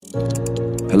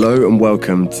Hello and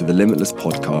welcome to the Limitless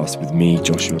podcast with me,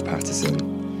 Joshua Patterson.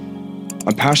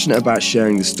 I'm passionate about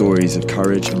sharing the stories of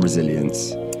courage and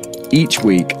resilience. Each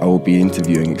week, I will be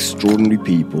interviewing extraordinary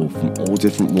people from all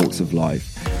different walks of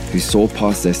life who soar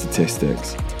past their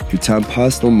statistics, who turn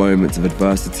personal moments of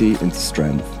adversity into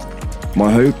strength.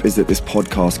 My hope is that this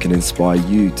podcast can inspire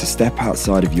you to step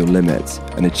outside of your limits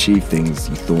and achieve things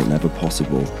you thought never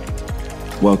possible.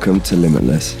 Welcome to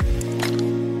Limitless.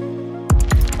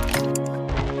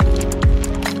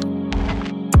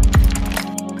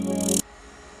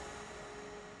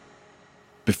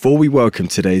 Before we welcome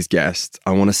today's guest,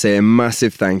 I want to say a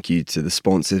massive thank you to the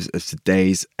sponsors of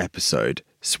today's episode,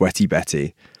 Sweaty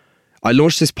Betty. I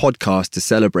launched this podcast to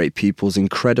celebrate people's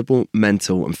incredible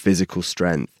mental and physical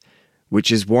strength,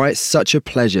 which is why it's such a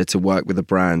pleasure to work with a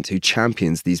brand who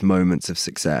champions these moments of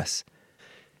success.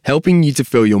 Helping you to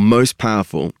feel your most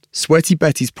powerful, Sweaty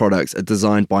Betty's products are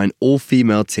designed by an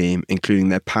all-female team, including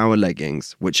their power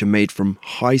leggings, which are made from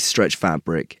high-stretch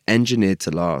fabric, engineered to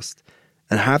last,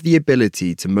 and have the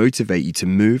ability to motivate you to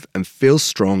move and feel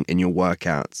strong in your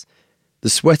workouts. The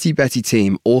Sweaty Betty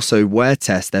team also wear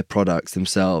test their products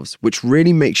themselves, which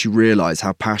really makes you realise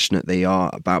how passionate they are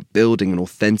about building an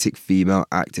authentic female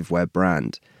activewear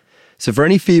brand. So for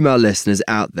any female listeners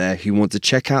out there who want to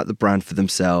check out the brand for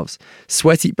themselves,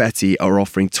 Sweaty Betty are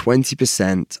offering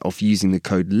 20% off using the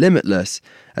code LIMITLESS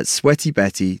at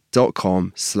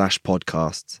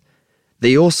sweatybetty.com/podcasts.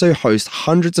 They also host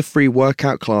hundreds of free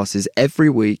workout classes every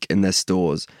week in their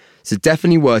stores, so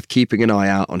definitely worth keeping an eye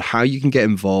out on how you can get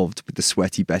involved with the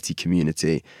Sweaty Betty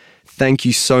community. Thank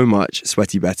you so much,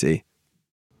 Sweaty Betty.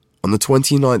 On the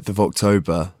 29th of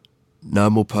October,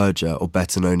 Nirmal Purja, or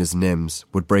better known as Nims,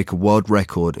 would break a world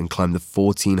record and climb the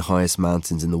 14 highest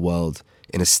mountains in the world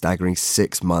in a staggering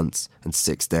 6 months and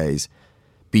 6 days,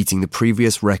 beating the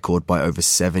previous record by over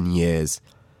 7 years.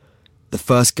 The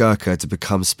first Gurkha to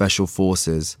become Special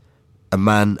Forces, a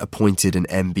man appointed an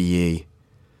MBE,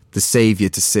 the saviour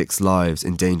to 6 lives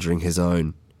endangering his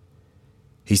own.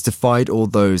 He's defied all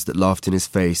those that laughed in his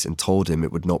face and told him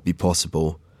it would not be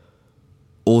possible,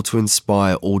 all to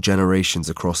inspire all generations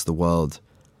across the world.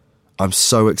 I'm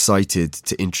so excited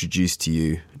to introduce to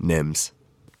you Nims.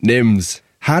 Nims,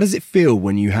 how does it feel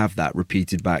when you have that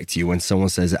repeated back to you when someone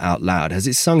says it out loud? Has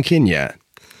it sunk in yet?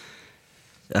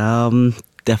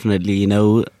 Definitely,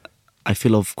 I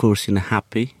feel, of course,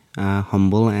 happy,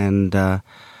 humble, and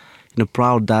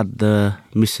proud that the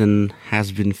mission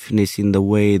has been finished in the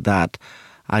way that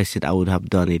I said I would have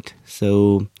done it.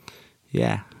 So,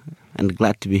 yeah, and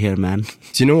glad to be here, man.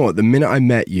 Do you know what? The minute I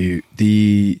met you,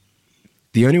 the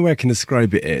only way I can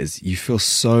describe it is you feel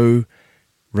so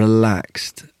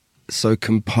relaxed, so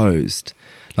composed.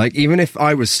 Like, even if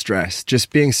I was stressed, just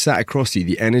being sat across you,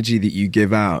 the energy that you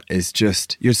give out is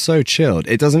just, you're so chilled.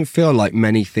 It doesn't feel like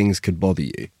many things could bother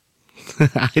you.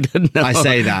 I don't know. I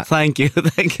say that. Thank you.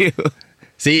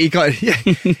 See,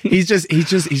 he's just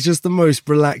the most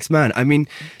relaxed man. I mean,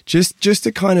 just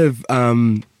to kind of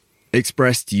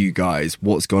express to you guys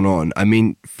what's gone on. I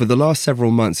mean, for the last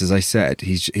several months, as I said,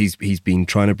 he's been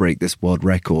trying to break this world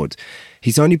record.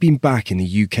 He's only been back in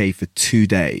the UK for 2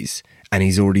 days. And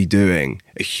he's already doing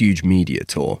a huge media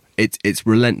tour. It's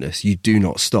relentless. You do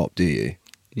not stop, do you?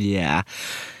 Yeah.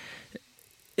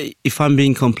 If I'm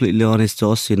being completely honest,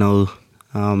 Josh, I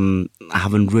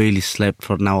haven't really slept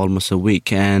for now almost a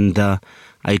week. And I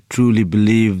truly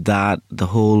believe that the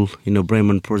whole,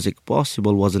 Bremen project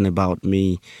possible wasn't about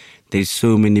me. There's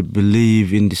so many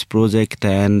believe in this project.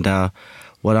 And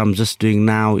what I'm just doing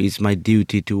now is my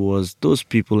duty towards those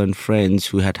people and friends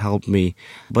who had helped me.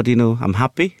 But, I'm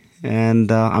happy.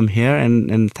 And I'm here,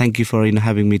 and thank you for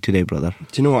having me today, brother.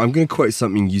 Do you know what? I'm going to quote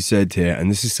something you said here,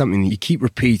 and this is something that you keep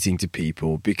repeating to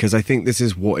people because I think this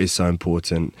is what is so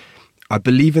important. I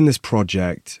believe in this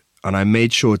project, and I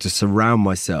made sure to surround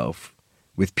myself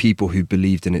with people who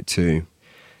believed in it too.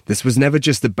 This was never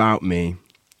just about me,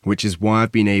 which is why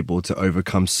I've been able to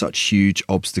overcome such huge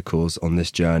obstacles on this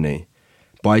journey.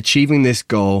 By achieving this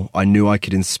goal, I knew I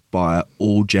could inspire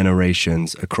all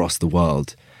generations across the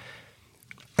world.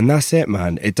 And that's it,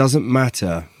 man. It doesn't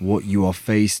matter what you are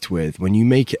faced with. When you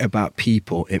make it about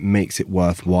people, it makes it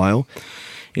worthwhile.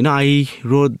 I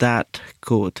wrote that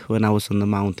quote when I was on the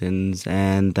mountains,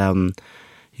 and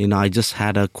I just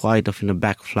had a quite of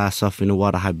backflash of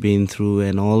what I have been through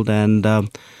and all. And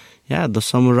the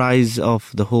summarize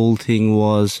of the whole thing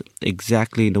was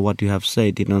exactly what you have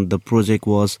said. The project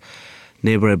was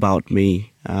never about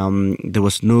me. There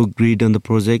was no greed on the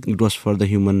project. It was for the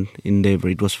human endeavor.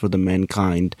 It was for the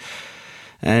mankind.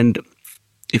 And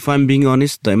if I'm being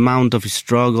honest, the amount of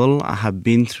struggle I have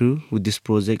been through with this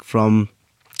project, from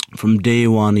from day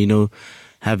one,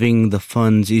 having the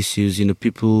funds issues,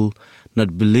 people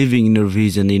not believing in your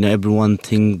vision, everyone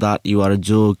think that you are a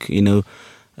joke,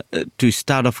 to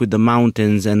start off with the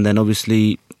mountains, and then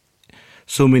obviously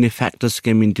so many factors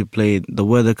came into play. The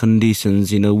weather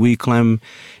conditions, we climb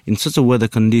in such a weather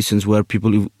conditions where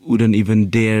people wouldn't even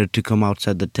dare to come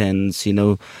outside the tents,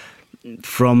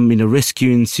 from,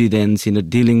 rescue incidents,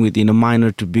 dealing with,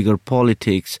 minor to bigger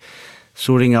politics,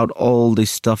 sorting out all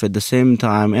this stuff at the same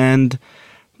time. And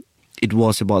it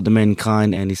was about the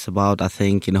mankind, and it's about, I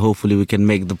think, hopefully we can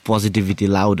make the positivity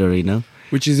louder,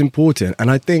 Which is important. And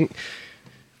I think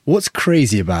what's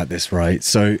crazy about this, right?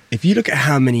 So if you look at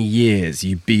how many years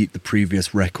you beat the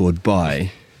previous record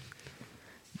by,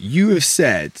 you have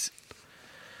said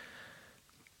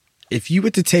if you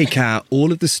were to take out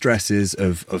all of the stresses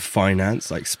of finance,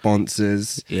 like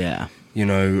sponsors,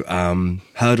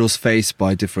 hurdles faced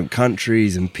by different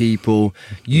countries and people,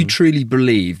 you truly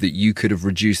believe that you could have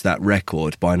reduced that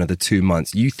record by another 2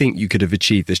 months. You think you could have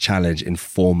achieved this challenge in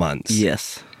 4 months?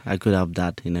 Yes, I could have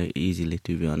that, easily,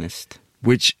 to be honest.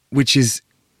 Which is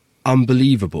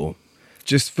unbelievable.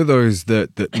 Just for those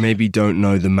that maybe don't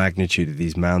know the magnitude of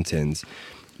these mountains,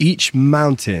 each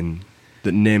mountain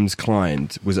that Nims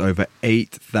climbed was over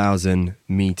 8,000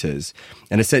 meters.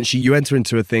 And essentially you enter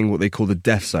into a thing, what they call the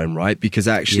death zone, right? Because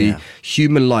actually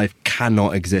human life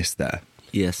cannot exist there.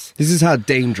 Yes. This is how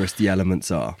dangerous the elements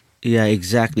are. Yeah,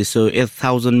 exactly. So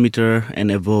 8,000 meter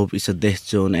and above is a death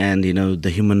zone, and, the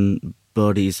human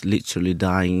body is literally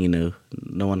dying,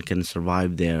 no one can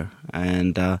survive there.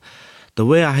 And the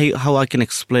way how I can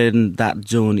explain that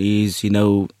zone is,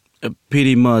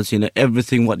 pretty much,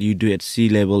 everything what you do at sea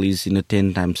level is,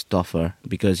 10 times tougher,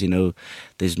 because,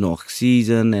 there's no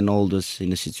oxygen and all those,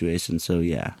 situations. So,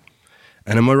 yeah.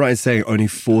 And am I right in saying only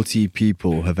 40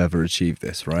 people have ever achieved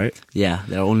this, right? Yeah,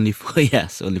 there are only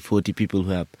 40 people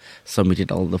who have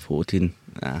summited all the 14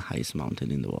 highest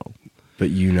mountain in the world. But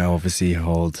you now obviously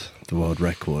hold the world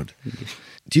record.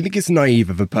 Do you think it's naive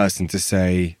of a person to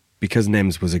say, because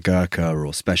Nims was a Gurkha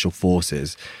or special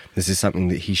forces, this is something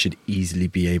that he should easily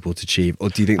be able to achieve? Or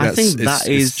do you think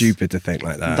it's stupid to think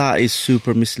like that? That is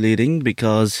super misleading,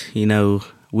 because,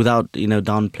 without,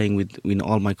 downplaying with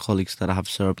all my colleagues that I have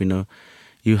served,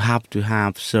 you have to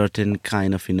have certain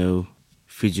kind of,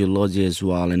 physiology as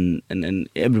well, and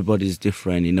everybody's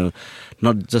different,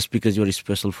 not just because you're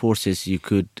special forces you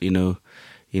could,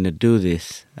 do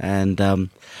this. And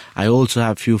I also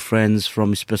have few friends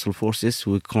from special forces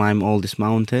who climb all this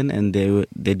mountain, and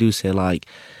they do say, like,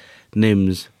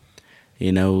 Nims,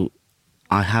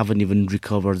 I haven't even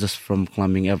recovered just from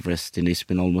climbing Everest, and it's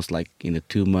been almost like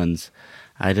 2 months.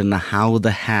 I don't know how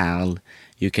the hell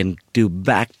you can do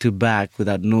back to back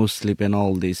without no sleep and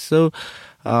all this. So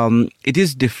it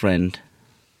is different.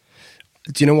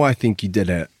 Do you know why I think you did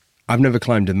it? I've never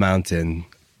climbed a mountain,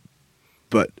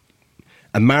 but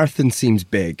a marathon seems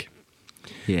big.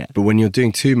 Yeah. But when you're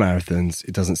doing 2 marathons,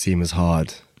 it doesn't seem as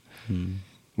hard.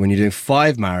 When you're doing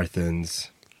 5 marathons,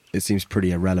 it seems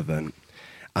pretty irrelevant.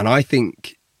 And I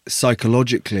think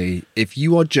psychologically, if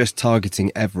you are just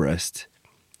targeting Everest,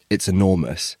 it's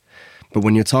enormous. But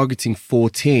when you're targeting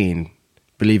 14,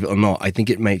 believe it or not, I think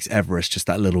it makes Everest just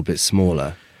that little bit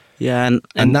smaller. Yeah,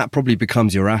 and that probably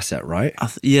becomes your asset, right?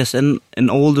 Yes, and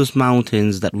all those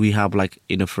mountains that we have, like,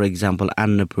 for example,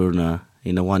 Annapurna,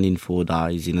 1 in 4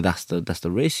 dies, that's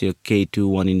the ratio, K2,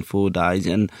 1 in 4 dies,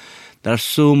 and there are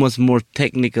so much more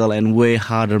technical and way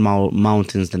harder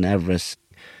mountains than Everest.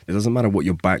 It doesn't matter what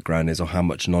your background is or how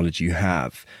much knowledge you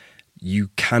have, you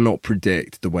cannot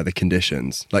predict the weather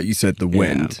conditions. Like you said, the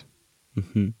wind.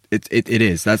 Mm-hmm. It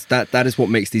is. That is what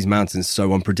makes these mountains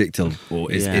so unpredictable,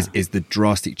 is the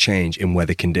drastic change in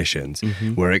weather conditions,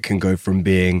 where it can go from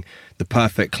being the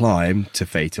perfect climb to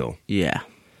fatal. Yeah.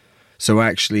 So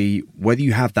actually, whether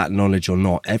you have that knowledge or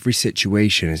not, every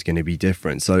situation is going to be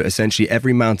different. So essentially,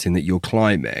 every mountain that you're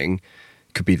climbing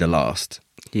could be the last.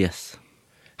 Yes.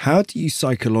 How do you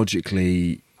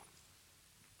psychologically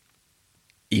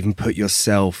even put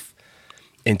yourself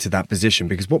into that position?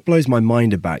 Because what blows my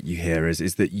mind about you here is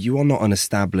that you are not an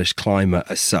established climber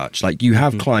as such. Like, you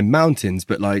have climbed mountains,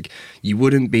 but like, you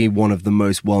wouldn't be one of the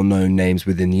most well-known names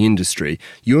within the industry.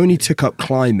 You only took up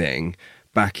climbing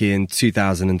back in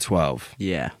 2012.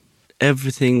 Yeah.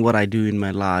 Everything what I do in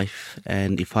my life,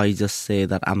 and if I just say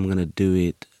that I'm going to do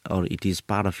it, or it is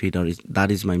part of it, or that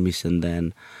is my mission,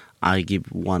 then I give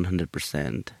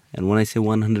 100%. And when I say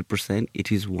 100%,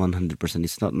 it is 100%.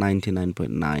 It's not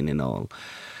 99.9 and all.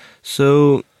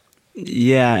 So,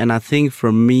 yeah, and I think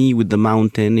for me with the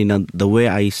mountain, the way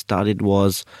I started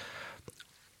was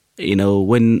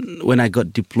when I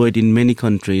got deployed in many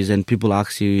countries and people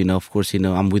ask you, of course,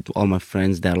 I'm with all my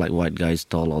friends, they're like white guys,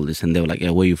 tall, all this, and they were like,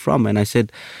 yeah, where are you from? And I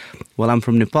said, well, I'm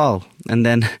from Nepal. And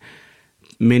then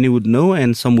many would know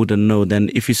and some wouldn't know. Then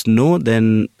if it's no,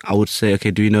 then I would say,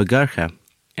 okay, do you know Garkha?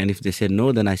 And if they said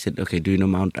no, then I said, okay, do you know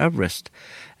Mount Everest?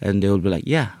 And they would be like,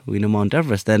 yeah, we know Mount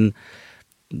Everest. Then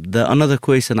another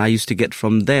question I used to get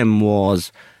from them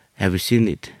was, have you seen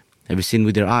it? Have you seen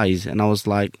with your eyes? And I was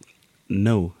like,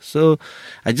 no. So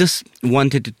I just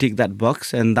wanted to tick that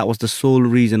box, and that was the sole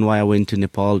reason why I went to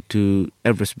Nepal to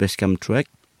Everest Base Camp trek.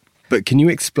 But can you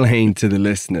explain to the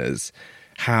listeners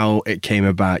how it came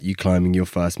about you climbing your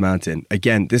first mountain?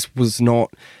 Again, this was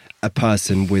not a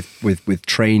person with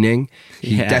training.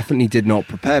 He definitely did not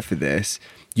prepare for this.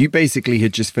 You basically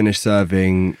had just finished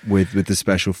serving with the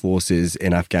Special Forces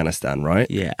in Afghanistan, right?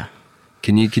 Yeah.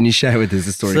 Can you share with us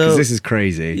the story? Because this is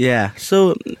crazy. Yeah.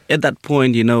 So at that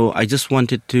point, I just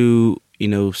wanted to,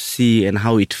 see and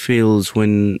how it feels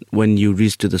when you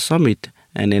reach to the summit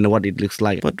and what it looks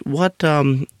like. But what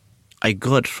I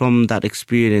got from that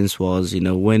experience was,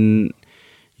 when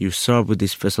you serve with the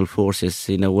Special Forces,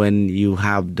 when you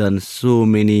have done so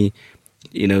many,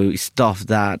 stuff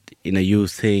that, you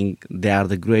think they are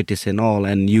the greatest and all,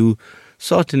 and you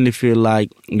certainly feel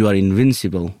like you are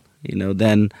invincible,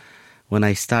 then when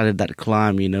I started that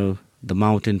climb, the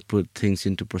mountain put things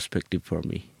into perspective for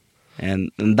me.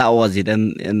 And that was it.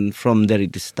 And from there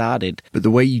it started. But the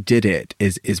way you did it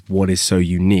is what is so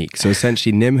unique. So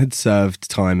essentially, Nim had served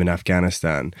time in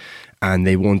Afghanistan and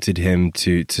they wanted him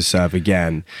to serve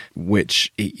again,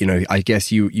 which, I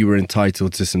guess you were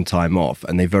entitled to some time off,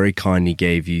 and they very kindly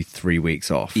gave you 3 weeks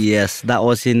off. Yes, that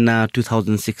was in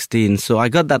 2016. So I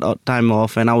got that time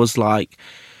off and I was like,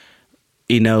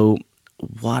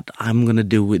 what I'm going to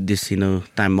do with this,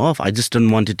 time off. I just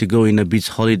don't want it to go in a beach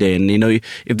holiday. And,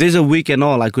 if there's a week and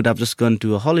all, I could have just gone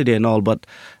to a holiday and all. But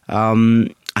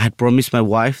I had promised my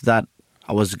wife that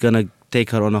I was going to take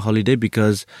her on a holiday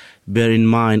because, bear in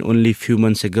mind, only a few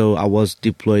months ago, I was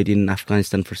deployed in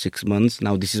Afghanistan for 6 months.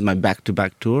 Now this is my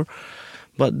back-to-back tour.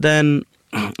 But then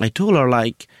I told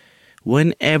her,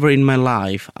 whenever in my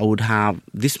life I would have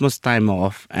this much time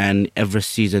off and every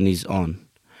season is on.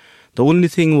 The only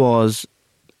thing was,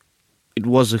 it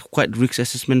was a quite risk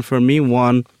assessment for me.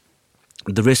 One,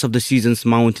 the rest of the season's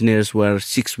mountaineers were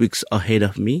 6 weeks ahead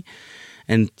of me.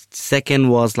 And second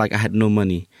was, I had no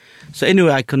money. So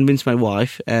anyway, I convinced my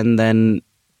wife and then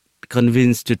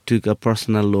convinced to take a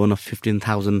personal loan of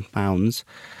 £15,000,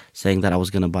 saying that I was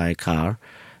going to buy a car,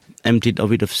 emptied a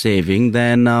bit of saving.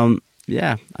 Then I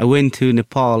went to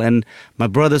Nepal, and my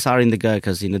brothers are in the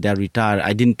Gurkhas, they're retired.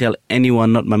 I didn't tell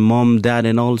anyone, not my mom, dad,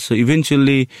 and all. So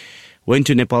eventually went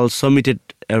to Nepal, summited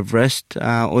Everest.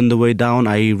 On the way down,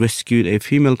 I rescued a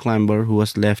female climber who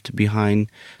was left behind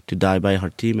to die by her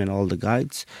team and all the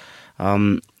guides.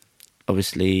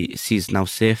 Obviously, she's now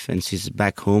safe and she's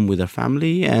back home with her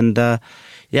family. And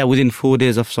within 4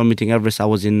 days of summiting Everest, I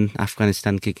was in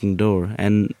Afghanistan kicking door,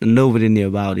 and nobody knew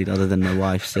about it other than my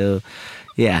wife. So,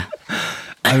 yeah.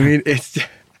 I mean, it's...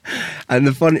 And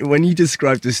the funny, when you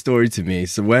described this story to me,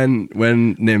 so when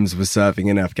Nims was serving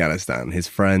in Afghanistan, his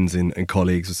friends and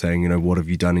colleagues were saying, what have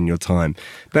you done in your time?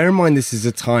 Bear in mind, this is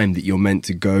a time that you're meant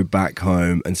to go back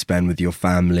home and spend with your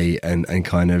family and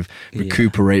kind of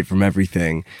recuperate from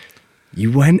everything.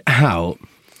 You went out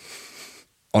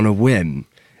on a whim,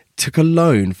 took a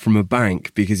loan from a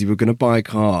bank because you were going to buy a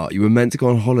car. You were meant to go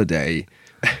on holiday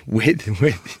with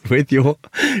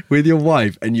your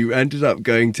wife, and you ended up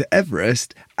going to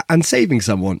Everest and saving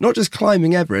someone. Not just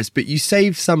climbing Everest, but you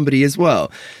saved somebody as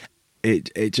well.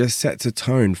 It just sets a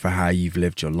tone for how you've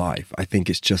lived your life. I think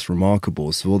it's just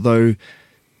remarkable. So although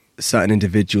certain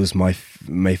individuals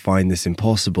may find this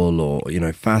impossible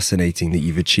or fascinating that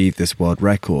you've achieved this world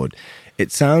record,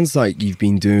 it sounds like you've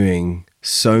been doing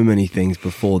so many things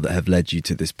before that have led you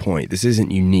to this point. This isn't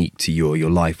unique to your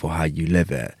life or how you live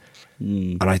it.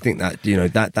 And I think that,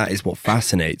 that is what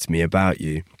fascinates me about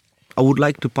you. I would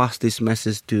like to pass this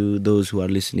message to those who are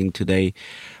listening today.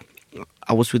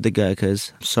 I was with the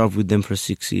Gurkhas, served with them for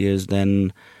 6 years.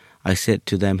 Then I said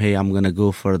to them, hey, I'm going to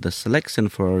go for the selection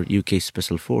for UK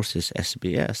Special Forces,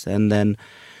 SBS. And then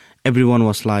everyone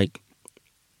was like,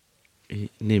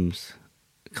 Nims,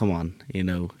 come on,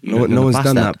 no one's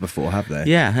done that before, have they?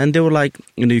 Yeah, and they were like,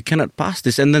 you cannot pass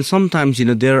this. And then sometimes,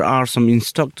 there are some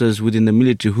instructors within the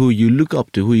military who you look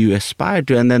up to, who you aspire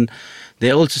to, and then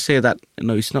they also say that,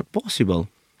 it's not possible.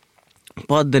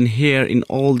 But then here in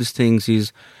all these things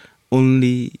is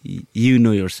only you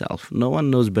know yourself. No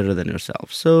one knows better than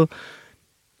yourself. So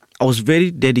I was very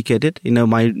dedicated.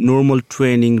 My normal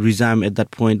training regime at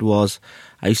that point was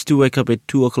I used to wake up at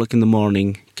 2 o'clock in the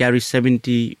morning, carry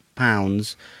 70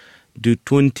 pounds, do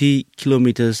 20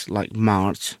 kilometers like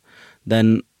march.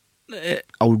 Then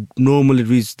I would normally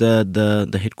reach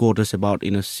the headquarters about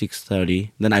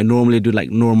 6:30. Then I normally do like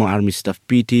normal army stuff,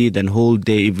 PT, then whole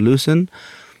day evolution.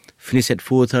 Finish at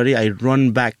 4:30. I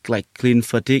run back like clean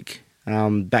fatigue,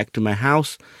 back to my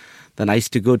house. Then I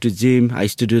used to go to gym. I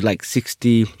used to do like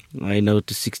 60,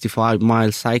 to 65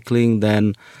 miles cycling.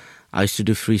 Then I used to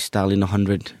do freestyle in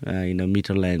 100,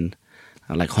 meter lane,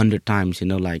 like 100 times.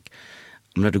 Like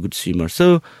I'm not a good swimmer.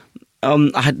 So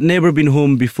I had never been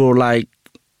home before. Like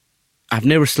I've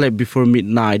never slept before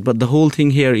midnight. But the whole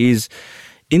thing here is,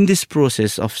 in this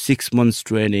process of 6 months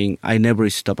training, I never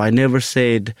stopped. I never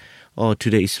said, "Oh,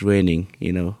 today it's raining."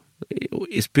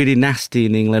 It's pretty nasty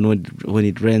in England when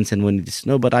it rains and when it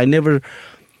snows. But I never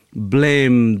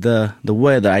blame the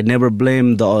weather. I never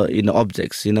blame the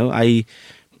objects. I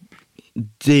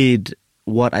did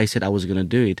what I said I was going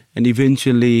to do it, and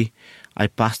eventually I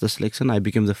passed the selection. I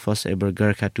became the first ever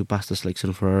Gurkha to pass the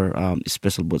selection for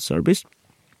special boat service.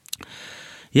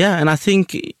 Yeah, and I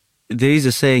think there is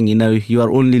a saying, you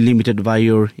are only limited by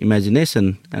your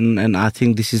imagination, and I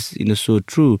think this is so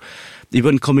true.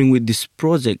 Even coming with this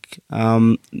project,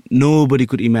 nobody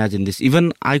could imagine this.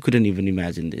 Even I couldn't even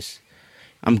imagine this.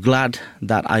 I'm glad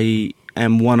that I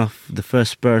am one of the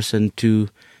first person to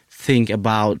think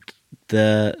about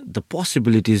the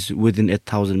possibilities within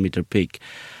 1,000-meter peak.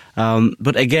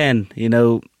 But again,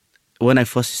 when I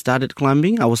first started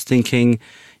climbing, I was thinking,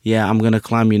 yeah, I'm going to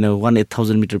climb, one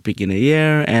 8,000-meter peak in a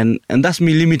year. And that's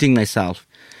me limiting myself.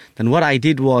 Then what I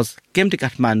did was, came to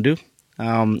Kathmandu.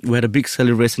 We had a big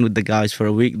celebration with the guys for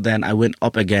a week. Then I went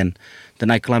up again. Then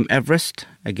I climbed Everest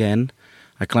again.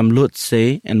 I climbed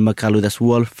Lhotse and Makalu. That's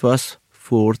world first,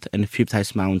 fourth, and fifth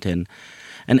highest mountain.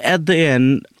 And at the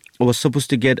end, I was supposed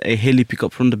to get a heli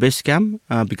pickup from the base camp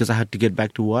because I had to get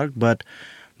back to work. But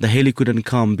the heli couldn't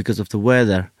come because of the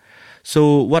weather.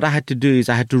 So what I had to do is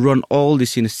I had to run all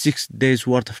this in 6 days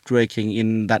worth of trekking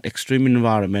in that extreme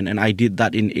environment. And I did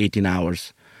that in 18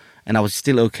 hours. And I was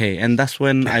still okay. And that's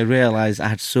when I realized I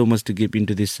had so much to give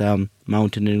into this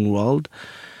mountaineering world.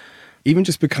 Even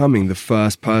just becoming the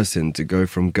first person to go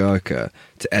from Gurkha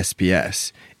to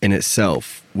SPS in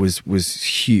itself was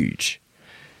huge.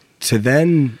 To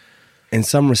then, in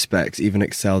some respects, even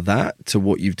excel that to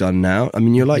what you've done now. I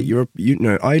mean,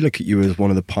 I look at you as one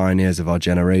of the pioneers of our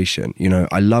generation.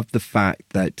 I love the fact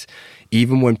that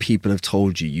even when people have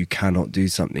told you cannot do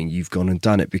something, you've gone and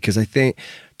done it. Because I think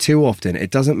too often,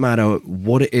 it doesn't matter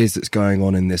what it is that's going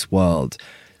on in this world.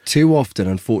 Too often,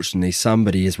 unfortunately,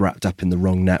 somebody is wrapped up in the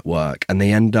wrong network and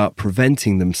they end up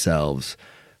preventing themselves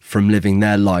from living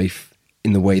their life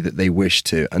in the way that they wish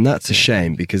to. And that's a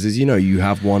shame because, as you know, you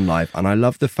have one life. And I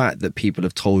love the fact that people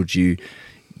have told you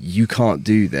can't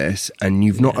do this. And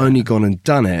you've not only gone and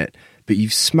done it, but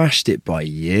you've smashed it by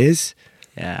years.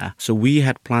 Yeah. So we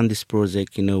had planned this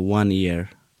project, 1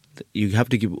 year. You have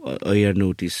to give a year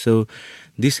notice. So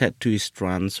this had two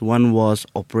strands. One was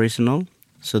operational.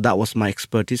 So that was my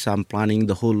expertise. I'm planning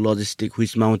the whole logistic,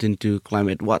 which mountain to climb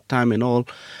at what time and all.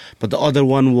 But the other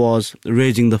one was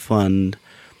raising the fund,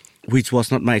 which was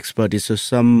not my expertise. So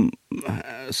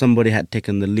somebody had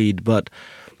taken the lead. But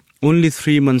only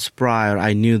 3 months prior,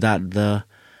 I knew that the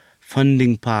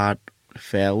funding part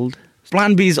failed.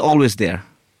 Plan B is always there.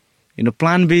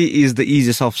 Plan B is the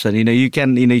easiest option. You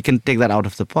can take that out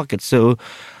of the pocket. So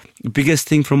the biggest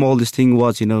thing from all this thing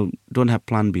was, don't have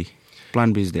plan B.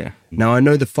 Plan B is there. Now, I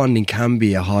know the funding can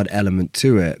be a hard element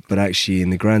to it, but actually in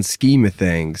the grand scheme of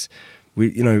things,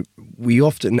 we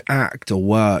often act or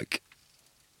work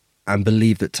and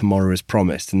believe that tomorrow is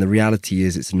promised. And the reality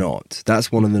is it's not.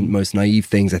 That's one of the most naive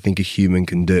things I think a human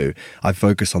can do. I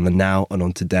focus on the now and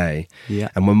on today. Yeah.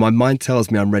 And when my mind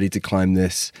tells me I'm ready to climb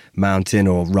this mountain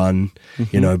or run,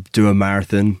 do a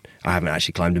marathon. I haven't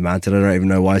actually climbed a mountain. I don't even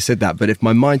know why I said that. But if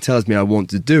my mind tells me I want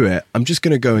to do it, I'm just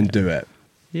going to go and do it.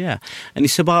 Yeah. And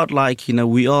it's about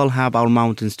we all have our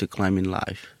mountains to climb in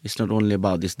life. It's not only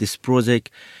about this. This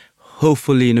project,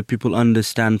 hopefully, people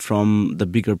understand from the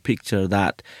bigger picture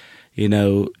that,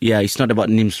 it's not about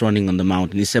Nims running on the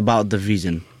mountain. It's about the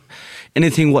vision.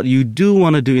 Anything what you do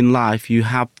want to do in life, you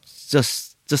have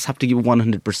just have to give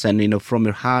 100%, from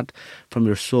your heart, from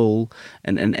your soul,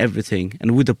 and everything,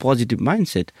 and with a positive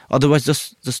mindset. Otherwise,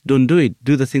 just don't do it.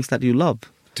 Do the things that you love.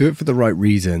 Do it for the right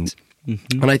reasons.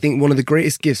 Mm-hmm. And I think one of the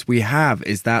greatest gifts we have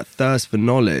is that thirst for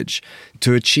knowledge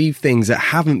to achieve things that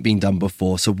haven't been done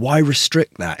before. So why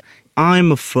restrict that?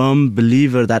 I'm a firm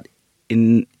believer that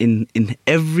in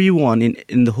everyone,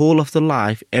 in the whole of the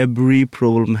life, every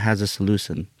problem has a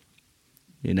solution,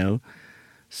 you know.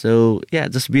 So yeah,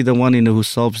 just be the one, who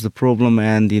solves the problem,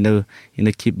 and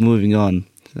keep moving on.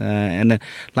 And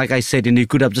like I said, you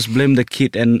could have just blamed the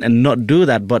kid and not do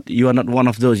that, but you are not one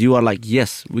of those. You are like,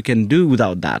 yes, we can do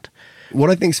without that. What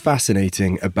I think is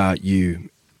fascinating about you've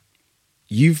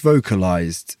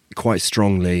vocalized quite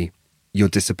strongly your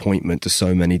disappointment to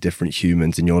so many different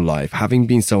humans in your life, having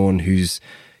been someone who's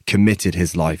committed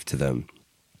his life to them.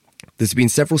 There's been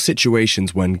several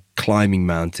situations when climbing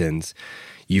mountains,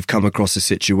 you've come across a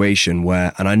situation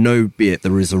where, and I know, be it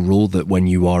there is a rule that when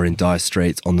you are in dire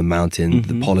straits on the mountain,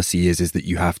 the policy is that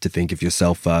you have to think of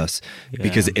yourself first,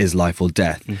 because it is life or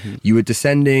death. You were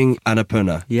descending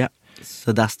Annapurna. Yeah.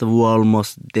 So that's the world's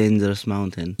most dangerous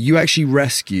mountain. You actually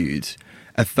rescued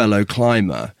a fellow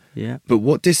climber. Yeah. But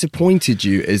what disappointed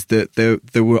you is that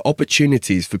there were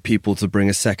opportunities for people to bring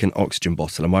a second oxygen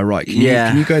bottle. Am I right?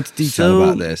 Can you go into detail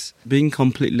about this? Being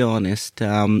completely honest,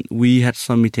 we had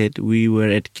summited. We were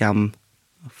at Camp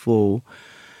 4.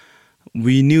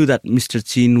 We knew that Mr.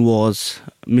 Chin was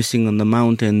missing on the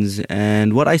mountains.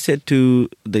 And what I said to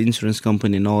the insurance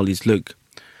company and all is, look,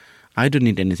 I don't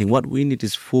need anything. What we need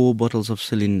is 4 bottles of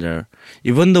cylinder.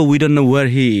 Even though we don't know where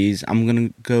he is, I'm going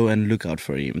to go and look out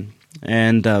for him.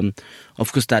 And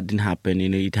of course that didn't happen.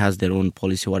 It has their own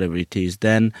policy, whatever it is.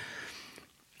 Then,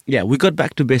 yeah, we got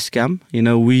back to base camp.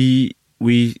 We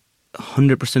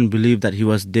 100% believe that he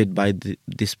was dead by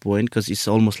this point, because it's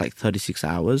almost like 36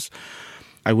 hours.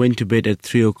 I went to bed at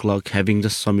 3 o'clock, having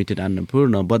just summited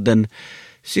Annapurna. But then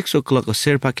 6 o'clock, a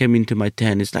Sherpa came into my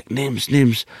tent. It's like,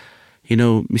 Nims,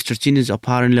 Mr. Chin is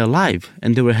apparently alive.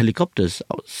 And there were helicopters.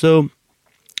 So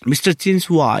Mr. Chin's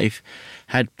wife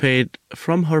had paid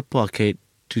from her pocket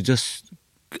to just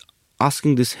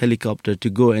asking this helicopter to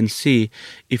go and see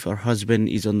if her husband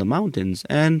is on the mountains.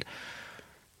 And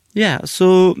yeah,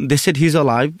 so they said he's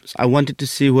alive. I wanted to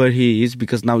see where he is,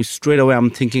 because now straight away I'm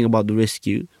thinking about the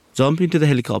rescue. Jump into the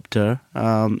helicopter,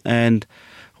 and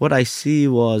what I see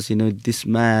was, this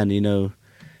man,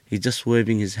 he's just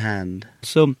waving his hand.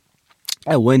 So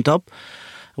I went up.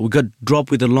 We got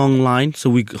dropped with a long line, so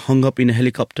we hung up in a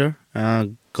helicopter,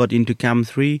 got into Camp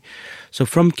 3. So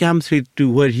from Camp 3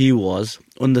 to where he was,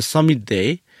 on the summit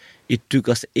day, it took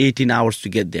us 18 hours to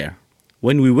get there.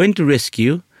 When we went to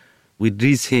rescue, we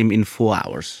reached him in 4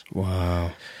 hours.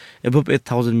 Wow. Above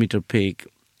 8,000 meter peak,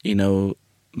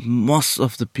 most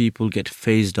of the people get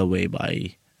phased away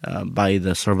by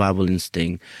the survival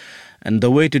instinct. And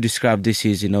the way to describe this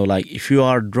is, like if you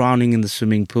are drowning in the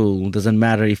swimming pool, doesn't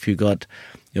matter if you got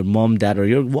your mom, dad, or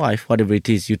your wife, whatever it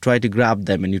is, you try to grab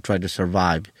them and you try to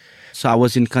survive. So I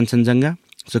was in Kanchenjunga.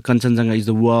 So Kanchenjunga is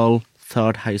the world's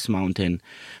 3rd highest mountain.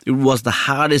 It was the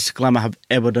hardest climb I have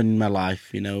ever done in my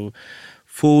life,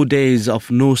 4 days of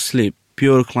no sleep,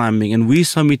 pure climbing. And we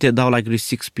summited now like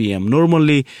 6 p.m.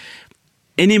 Normally,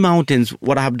 any mountains,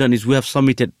 what I have done is we have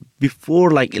summited before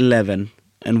like 11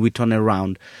 and we turn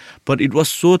around. But it was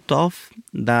so tough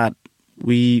that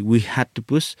we had to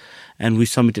push, and we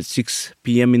summited 6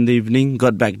 p.m. in the evening,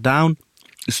 got back down,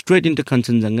 straight into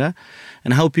Kanchenjunga.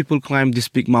 And how people climb these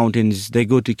big mountains, they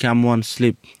go to Camp 1,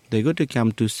 sleep. They go to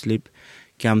Camp 2, sleep.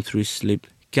 Camp 3, sleep.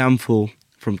 Camp 4,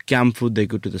 from Camp 4, they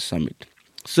go to the summit.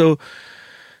 So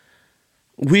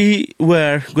we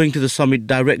were going to the summit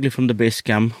directly from the base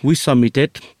camp. We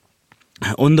summited.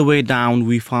 On the way down,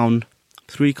 we found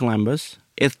 3 climbers,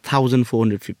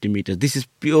 8,450 meters. This is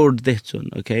pure death zone,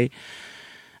 okay?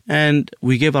 And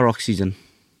we gave our oxygen.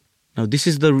 Now, this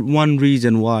is the one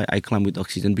reason why I climb with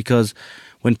oxygen, because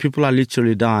when people are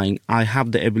literally dying, I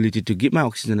have the ability to give my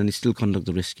oxygen and still conduct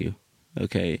the rescue,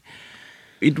 okay?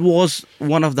 It was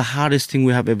one of the hardest things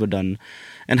we have ever done.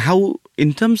 And how,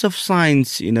 in terms of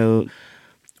science,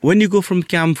 when you go from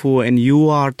Camp 4 and you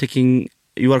are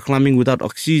climbing without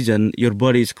oxygen, your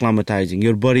body is climatizing,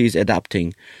 your body is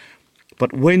adapting.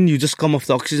 But when you just come off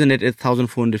the oxygen at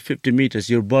 8,450 meters,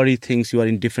 your body thinks you are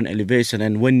in different elevation.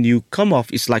 And when you come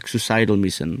off, it's like suicidal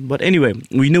mission. But anyway,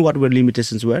 we knew what our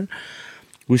limitations were.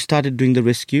 We started doing the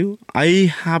rescue.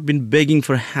 I have been begging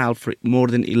for help for more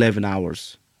than 11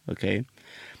 hours, okay?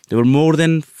 There were more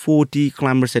than 40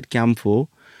 climbers at Camp 4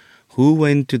 who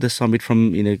went to the summit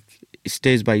from,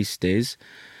 stage by stage.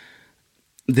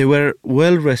 They were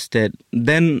well rested.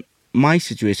 Then my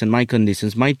situation, my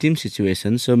conditions, my team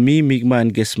situation. So me, Migma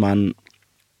and Gesman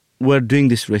were doing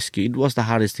this rescue. It was the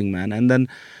hardest thing, man. And then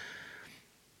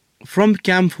from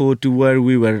Camp 4 to where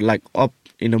we were like up,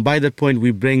 by that point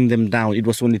we bring them down. It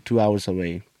was only 2 hours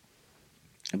away.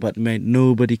 But man,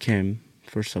 nobody came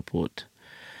for support.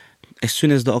 As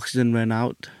soon as the oxygen ran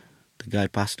out, the guy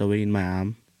passed away in my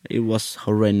arm. It was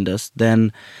horrendous.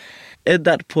 Then at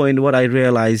that point, what I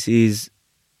realized is,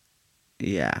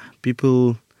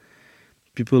 people,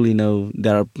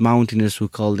 there are mountaineers who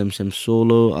call themselves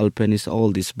solo, alpinists,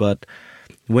 all this. But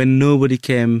when nobody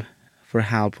came for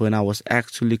help, when I was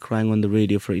actually crying on the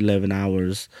radio for 11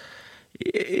 hours,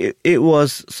 it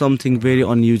was something very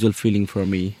unusual feeling for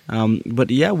me. But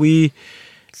yeah,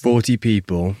 40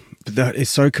 people. But that is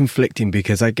so conflicting,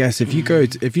 because I guess if you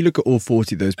look at all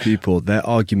 40 of those people, their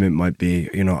argument might be,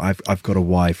 I've got a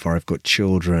wife or I've got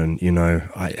children,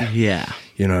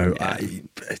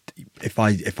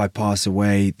 if I pass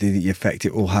away, the effect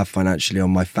it will have financially on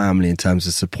my family in terms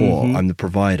of support. I'm the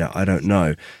provider. I don't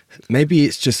know. Maybe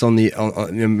it's just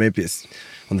maybe it's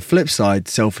on the flip side.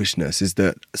 Selfishness is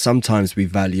that sometimes we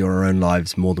value our own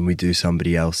lives more than we do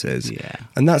somebody else's. Yeah.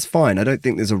 And that's fine. I don't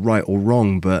think there's a right or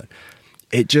wrong, but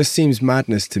it just seems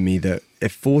madness to me that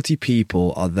if 40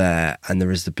 people are there and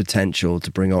there is the potential to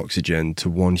bring oxygen to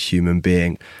one human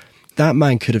being, that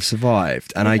man could have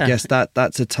survived. And I guess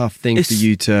that's a tough thing for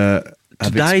you to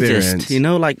have digest.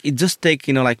 experienced. It just take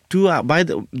 2 hours. By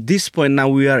this point now,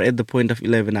 we are at the point of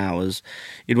 11 hours.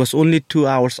 It was only 2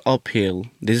 hours uphill.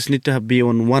 They just need to be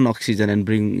on one oxygen and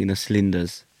bring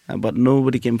cylinders. But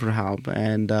nobody came for help.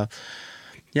 And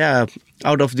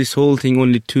out of this whole thing,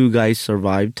 only 2 guys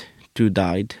survived. 2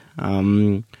 died.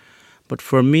 But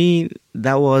for me,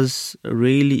 that was a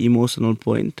really emotional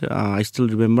point. I still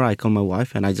remember I called my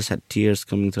wife and I just had tears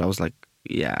coming through. I was like,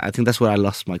 I think that's where I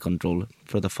lost my control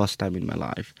for the first time in my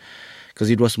life, because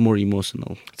it was more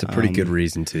emotional. It's a pretty good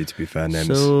reason to be fair,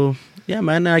 Nims. So,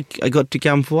 man, I got to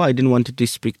Camp 4. I didn't want to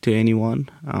speak to anyone.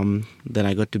 Then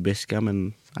I got to base camp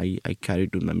and I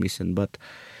carried on my mission. But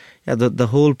the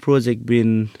whole project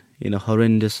been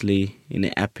horrendously,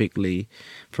 epically,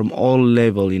 from all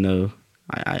level.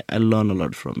 I learn a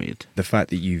lot from it. The fact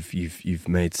that you've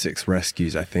made 6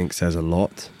 rescues, I think, says a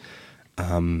lot,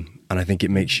 and I think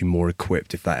it makes you more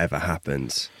equipped if that ever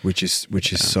happens, which is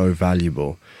so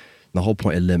valuable. The whole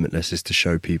point of Limitless is to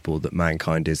show people that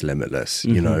mankind is limitless.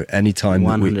 Anytime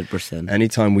 100%.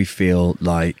 Anytime we feel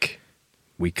like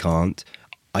we can't,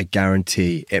 I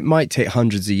guarantee it might take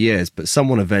hundreds of years, but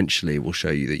someone eventually will show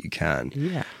you that you can.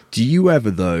 Yeah. Do you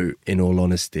ever, though, in all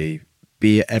honesty,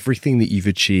 be it everything that you've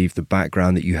achieved, the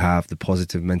background that you have, the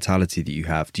positive mentality that you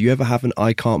have, do you ever have an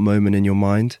I can't moment in your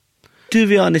mind? To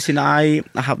be honest, I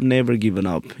have never given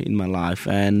up in my life.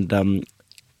 And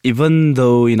even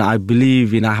though, I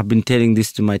believe, I have been telling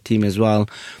this to my team as well,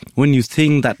 when you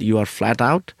think that you are flat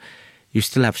out, you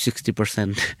still have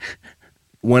 60%.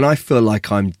 When I feel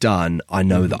like I'm done, I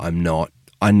know that I'm not.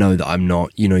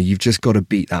 You've just got to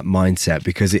beat that mindset,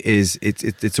 because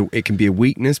it can be a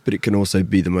weakness, but it can also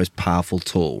be the most powerful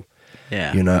tool.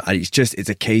 Yeah. It's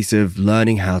a case of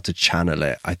learning how to channel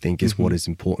it, I think, is what is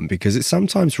important, because it's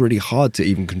sometimes really hard to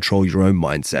even control your own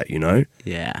mindset,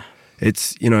 Yeah.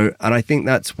 It's, and I think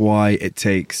that's why it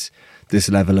takes this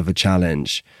level of a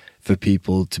challenge for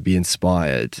people to be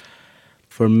inspired.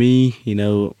 For me,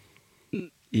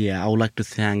 I would like to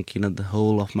thank, the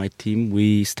whole of my team.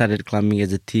 We started climbing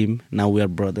as a team. Now we are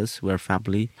brothers. We are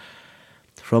family.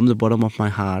 From the bottom of my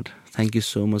heart, thank you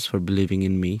so much for believing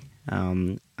in me.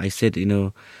 I said,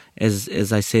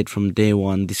 as I said from day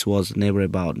one, this was never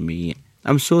about me.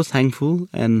 I'm so thankful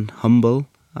and humble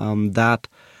that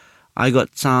I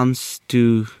got chance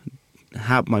to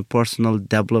have my personal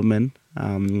development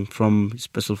from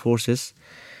Special Forces.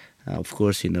 Of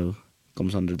course,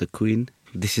 comes under the Queen.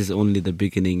 This is only the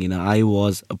beginning. I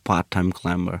was a part-time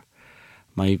climber.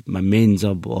 My main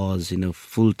job was,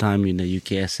 full-time,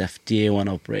 UKSF TA1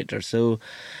 operator. So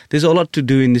there's a lot to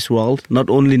do in this world, not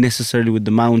only necessarily with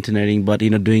the mountaineering, but,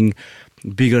 doing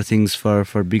bigger things for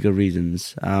bigger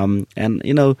reasons. And,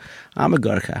 I'm a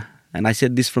Gurkha. And I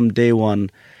said this from day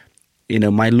one,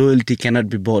 my loyalty cannot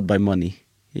be bought by money.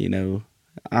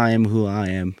 I am who I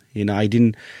am. I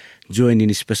didn't join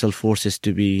in Special Forces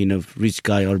to be, rich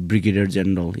guy or brigadier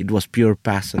general. It was pure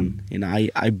passion.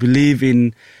 I believe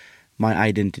in my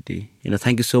identity.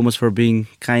 Thank you so much for being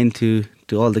kind to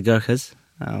all the Gurkhas.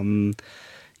 It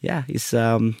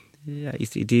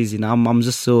is. I'm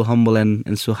just so humble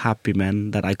and so happy,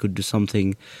 man, that I could do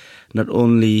something, not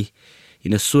only,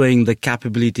 showing the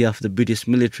capability of the British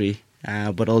military,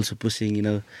 but also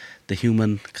pushing, the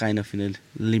human kind of,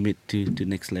 limit to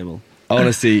next level.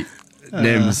 Honestly,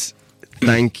 Nims,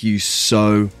 thank you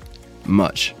so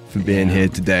much for being here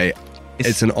today.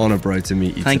 It's an honor, bro, to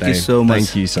meet you today. Thank you so much.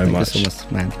 Thank you so much,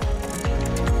 man.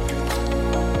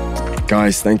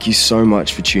 Guys, thank you so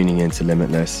much for tuning in to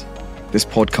Limitless. This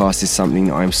podcast is something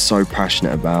that I'm so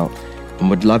passionate about, and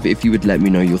would love it if you would let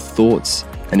me know your thoughts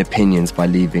and opinions by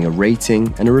leaving a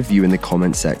rating and a review in the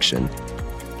comment section.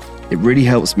 It really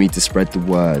helps me to spread the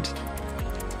word.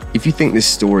 If you think this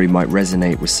story might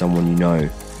resonate with someone you know,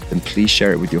 then please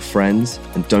share it with your friends,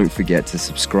 and don't forget to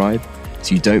subscribe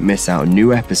so you don't miss out on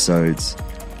new episodes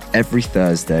every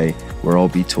Thursday, where I'll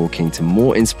be talking to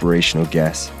more inspirational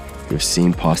guests who have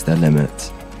seen past their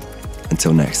limits.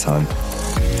 Until next time.